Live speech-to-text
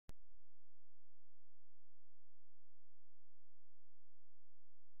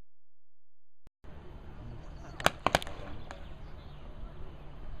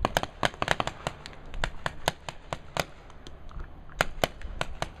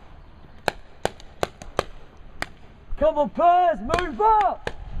Come on players, move up!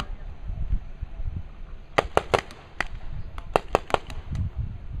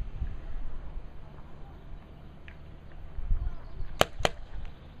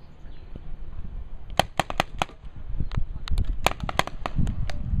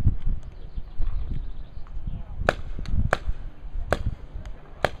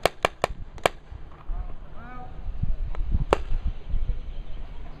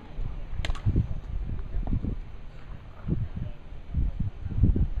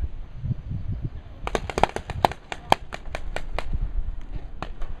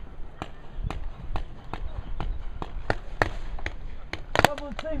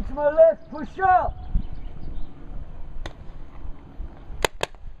 Team to my left, push up!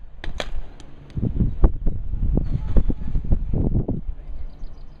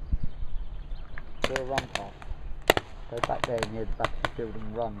 Do a run pass. Go back there near the back of the field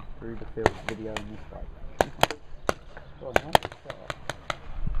and run through the field videoing this way. Go on, man.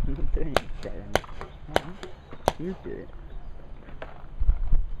 I'm not doing it, Darren. You do it.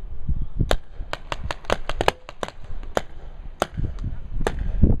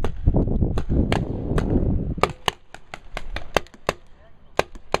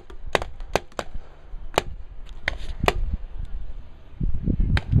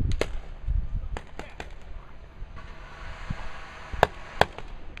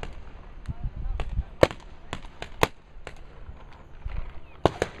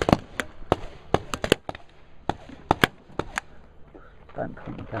 Don't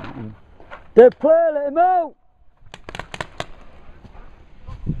put me down. Dead player, let him out!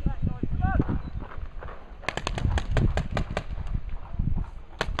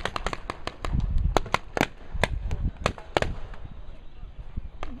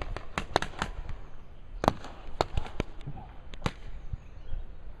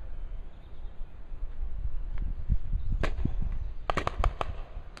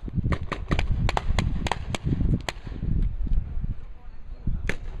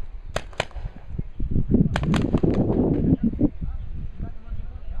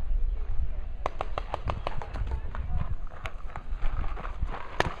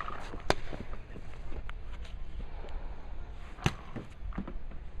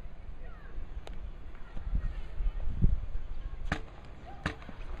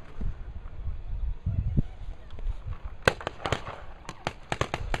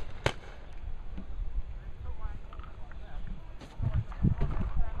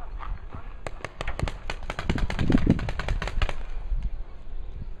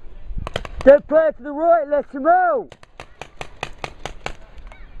 Dead player to the right, let him out!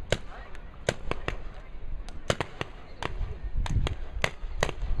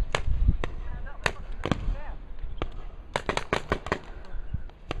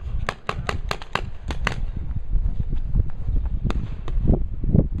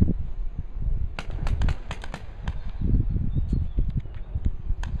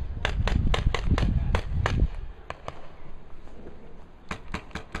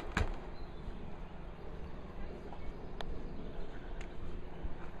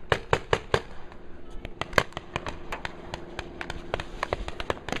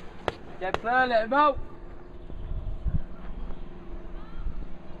 Dead player, let him out!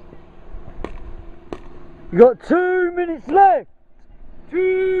 You got 2 minutes left!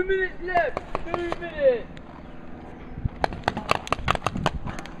 2 minutes left! 2 minutes!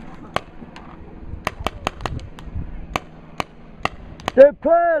 Dead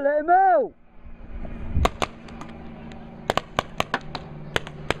player, let him out!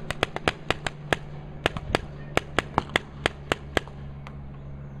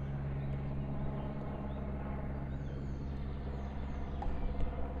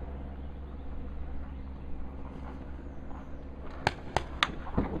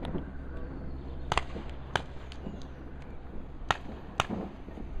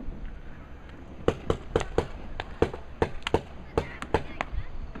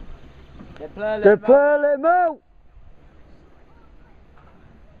 Dead player, let him out!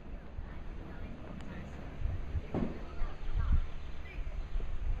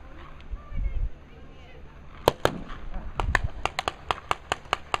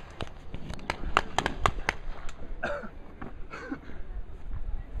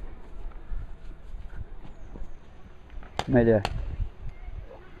 Media.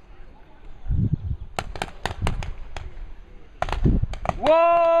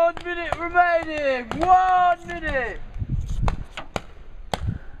 One minute remaining! 1 minute!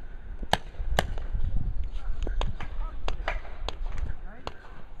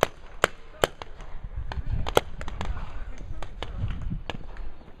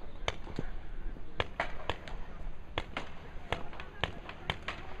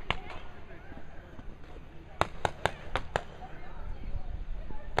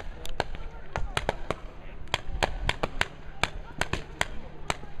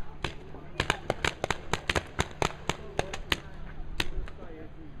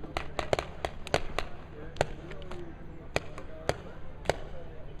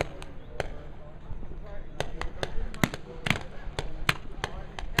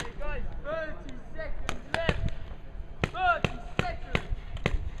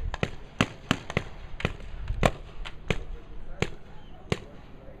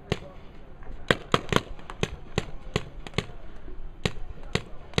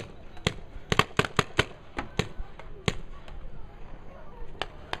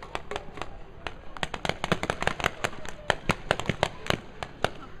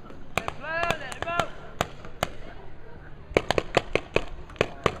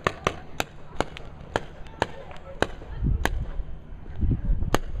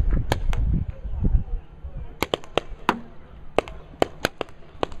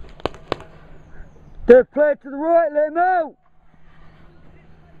 Third player to the right, let him out.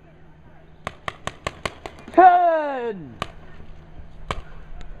 10,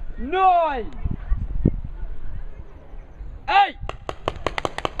 9, 8,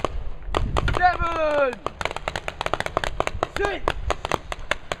 7, 6,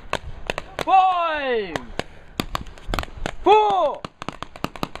 5, 4,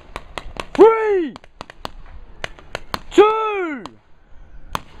 3, 2,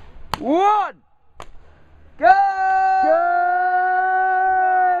 1. Game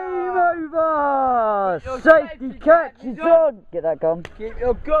over! Safety catch is on! Get that gun. Keep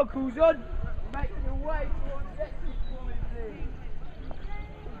your goggles on. Make your way towards the exit point, please.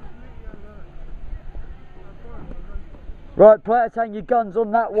 Right, players, hang your guns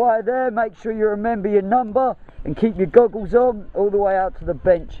on that wire there. Make sure you remember your number and keep your goggles on all the way out to the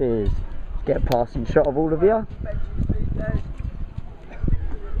benches. Let's get a passing shot of all of you. Benches, please, Des.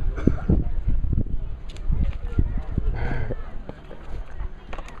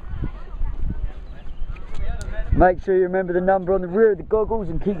 Make sure you remember the number on the rear of the goggles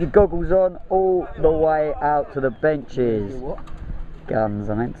and keep your goggles on all the way out to the benches. What? Guns,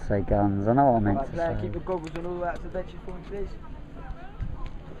 I meant to say guns. I know what I meant Right, to player, say. keep your goggles on all the way out to the benches for me, please.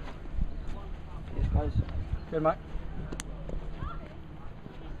 Yes, guys. Good, mate.